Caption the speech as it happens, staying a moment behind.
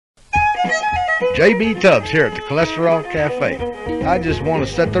JB Tubbs here at the Cholesterol Cafe. I just want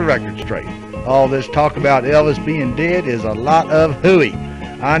to set the record straight. All this talk about Elvis being dead is a lot of hooey.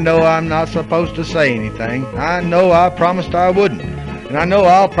 I know I'm not supposed to say anything. I know I promised I wouldn't. And I know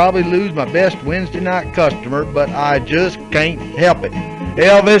I'll probably lose my best Wednesday night customer, but I just can't help it.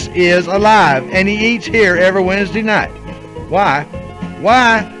 Elvis is alive, and he eats here every Wednesday night. Why?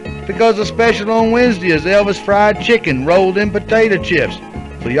 Why? Because the special on Wednesday is Elvis fried chicken rolled in potato chips.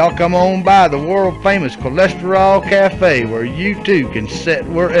 So y'all come on by the world-famous Cholesterol Cafe, where you too can sit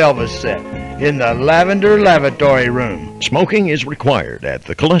where Elvis sat, in the Lavender Lavatory Room. Smoking is required at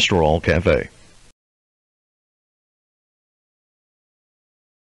the Cholesterol Cafe.